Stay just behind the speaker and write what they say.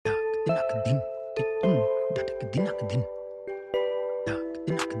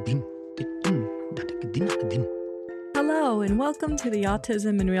Hello, and welcome to the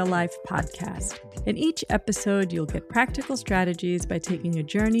Autism in Real Life podcast. In each episode, you'll get practical strategies by taking a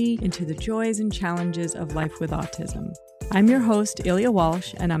journey into the joys and challenges of life with autism. I'm your host, Ilya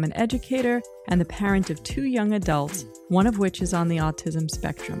Walsh, and I'm an educator and the parent of 2 young adults, one of which is on the autism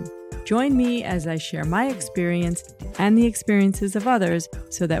spectrum. Join me as I share my experience and the experiences of others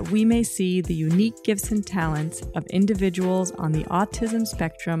so that we may see the unique gifts and talents of individuals on the autism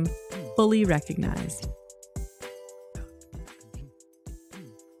spectrum fully recognized.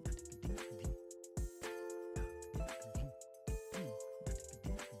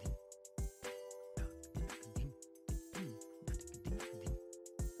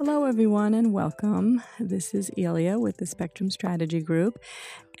 Hello, everyone, and welcome. This is Ilya with the Spectrum Strategy Group,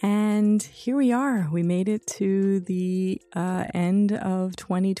 and here we are. We made it to the end of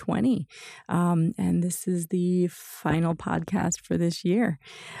 2020, and this is the final podcast for this year.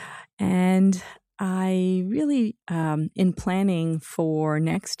 And I really, in planning for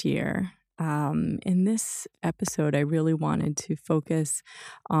next year, in this episode, I really wanted to focus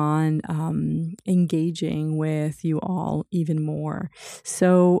on engaging with you all even more.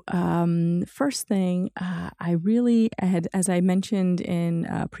 So first thing, I really had, as I mentioned in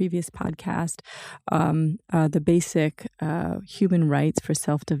a previous podcast, the basic human rights for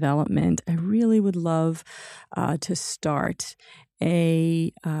self-development, I really would love to start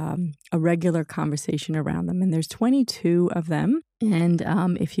a regular conversation around them. And there's 22 of them. And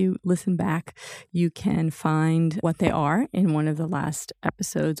if you listen back, you can find what they are in one of the last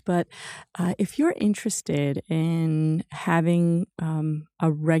episodes. But if you're interested in having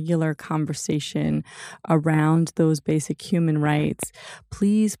a regular conversation around those basic human rights,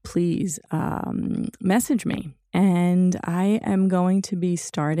 please message me. And I am going to be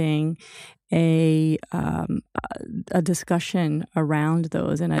starting a discussion around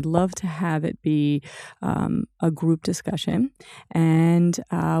those, and I'd love to have it be a group discussion, and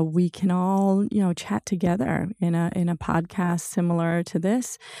we can all chat together in a podcast similar to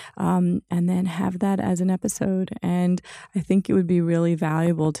this, and then have that as an episode. And I think it would be really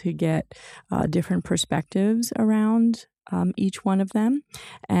valuable to get different perspectives around each one of them,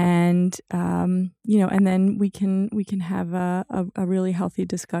 and and then we can have a really healthy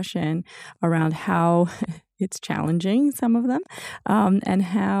discussion around how it's challenging, some of them, and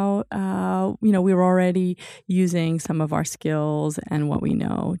how we're already using some of our skills and what we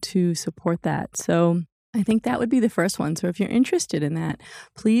know to support that. So I think that would be the first one. So if you're interested in that,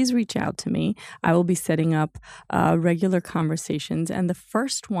 please reach out to me. I will be setting up regular conversations. And the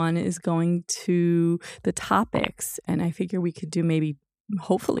first one is going to the topics. And I figure we could do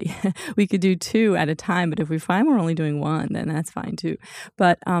hopefully, we could do 2 at a time. But if we find we're only doing 1, then that's fine too.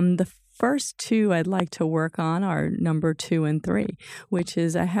 But the first 2 I'd like to work on are number 2 and 3, which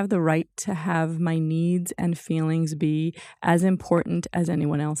is I have the right to have my needs and feelings be as important as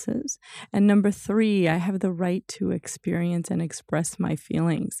anyone else's. And number 3, I have the right to experience and express my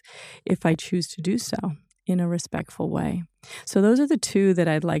feelings if I choose to do so in a respectful way. So those are the 2 that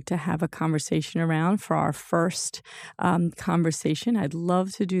I'd like to have a conversation around for our first conversation. I'd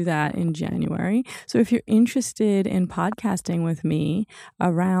love to do that in January. So if you're interested in podcasting with me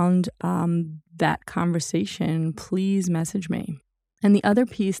around that conversation, please message me. And the other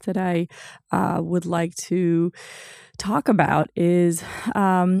piece that I would like to talk about is,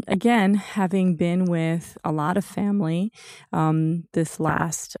 again, having been with a lot of family this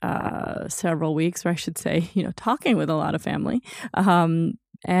last several weeks, or I should say, talking with a lot of family,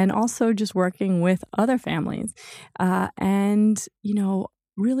 and also just working with other families, and,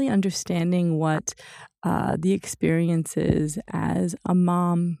 really understanding what the experience is as a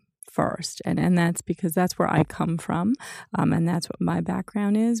mom first. And that's because that's where I come from, and that's what my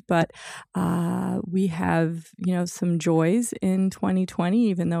background is. But we have, some joys in 2020,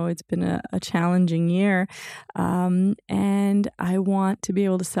 even though it's been a challenging year. And I want to be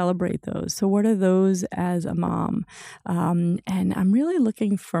able to celebrate those. So what are those as a mom? And I'm really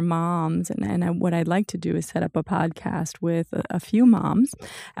looking for moms. And what I'd like to do is set up a podcast with a few moms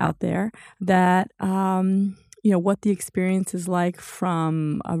out there that what the experience is like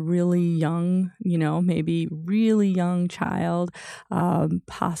from a really young, maybe really young child,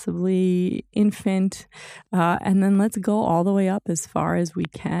 possibly infant, and then let's go all the way up as far as we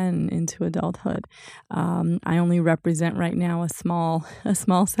can into adulthood. I only represent right now a small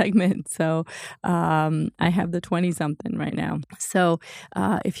segment, so I have the 20-something right now. So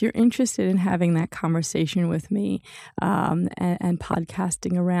if you're interested in having that conversation with me and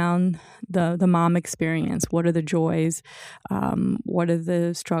podcasting around the mom experience, what are are the joys? What are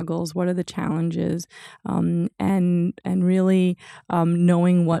the struggles? What are the challenges? And really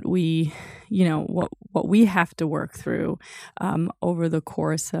knowing what we, what we have to work through over the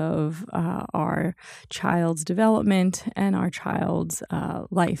course of our child's development and our child's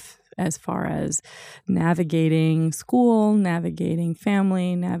life, as far as navigating school, navigating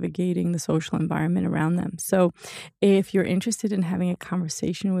family, navigating the social environment around them. So if you're interested in having a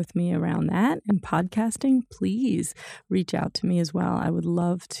conversation with me around that and podcasting, please reach out to me as well. I would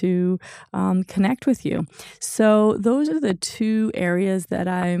love to connect with you. So those are the two areas that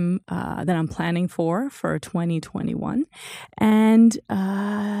I'm planning for 2021. And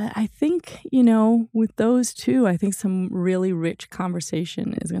I think, with those two, I think some really rich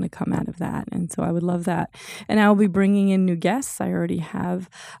conversation is going to come out of that. And so I would love that. And I'll be bringing in new guests. I already have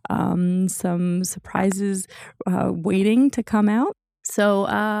some surprises waiting to come out. So,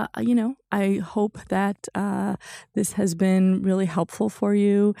 I hope that this has been really helpful for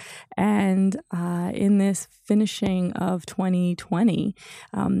you. And in this finishing of 2020,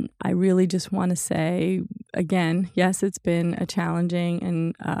 I really just want to say, again, yes, it's been a challenging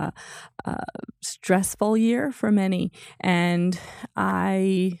and stressful year for many. And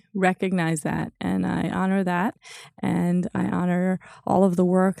I recognize that and I honor that. And I honor all of the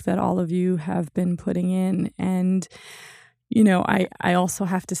work that all of you have been putting in. And I also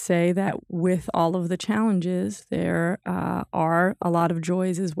have to say that with all of the challenges, there are a lot of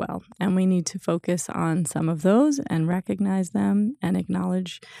joys as well. And we need to focus on some of those and recognize them and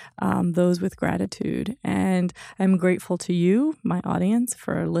acknowledge those with gratitude. And I'm grateful to you, my audience,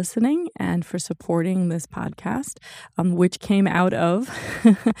 for listening and for supporting this podcast, which came out of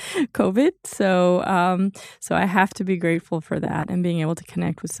COVID. So I have to be grateful for that and being able to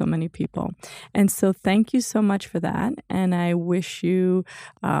connect with so many people. And so thank you so much for that. And I wish you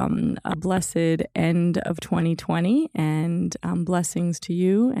a blessed end of 2020 and blessings to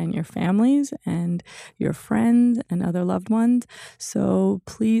you and your families and your friends and other loved ones. So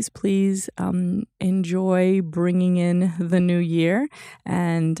please enjoy bringing in the new year,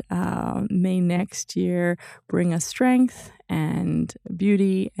 and may next year bring us strength and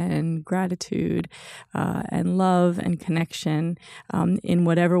beauty and gratitude and love and connection in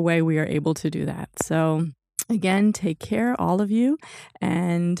whatever way we are able to do that. So again, take care, all of you,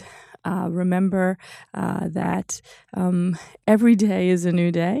 and remember that every day is a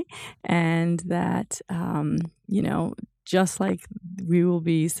new day, and that, just like we will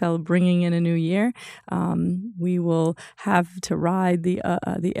be bringing in a new year, we will have to ride the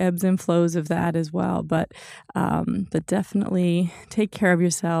ebbs and flows of that as well. But definitely take care of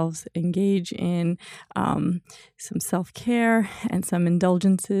yourselves. Engage in some self-care and some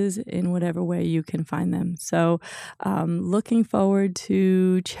indulgences in whatever way you can find them. So looking forward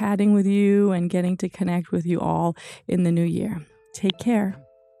to chatting with you and getting to connect with you all in the new year. Take care.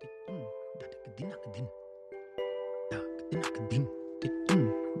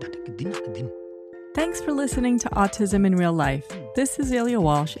 Thanks for listening to Autism in Real Life. This is Ilya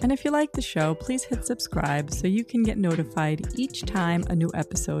Walsh, and if you like the show, please hit subscribe so you can get notified each time a new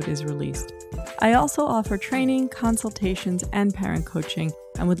episode is released. I also offer training, consultations, and parent coaching,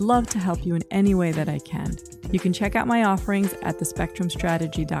 and would love to help you in any way that I can. You can check out my offerings at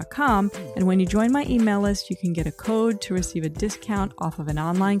thespectrumstrategy.com, and when you join my email list, you can get a code to receive a discount off of an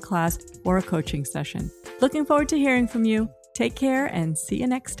online class or a coaching session. Looking forward to hearing from you. Take care and see you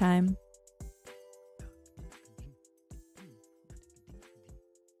next time.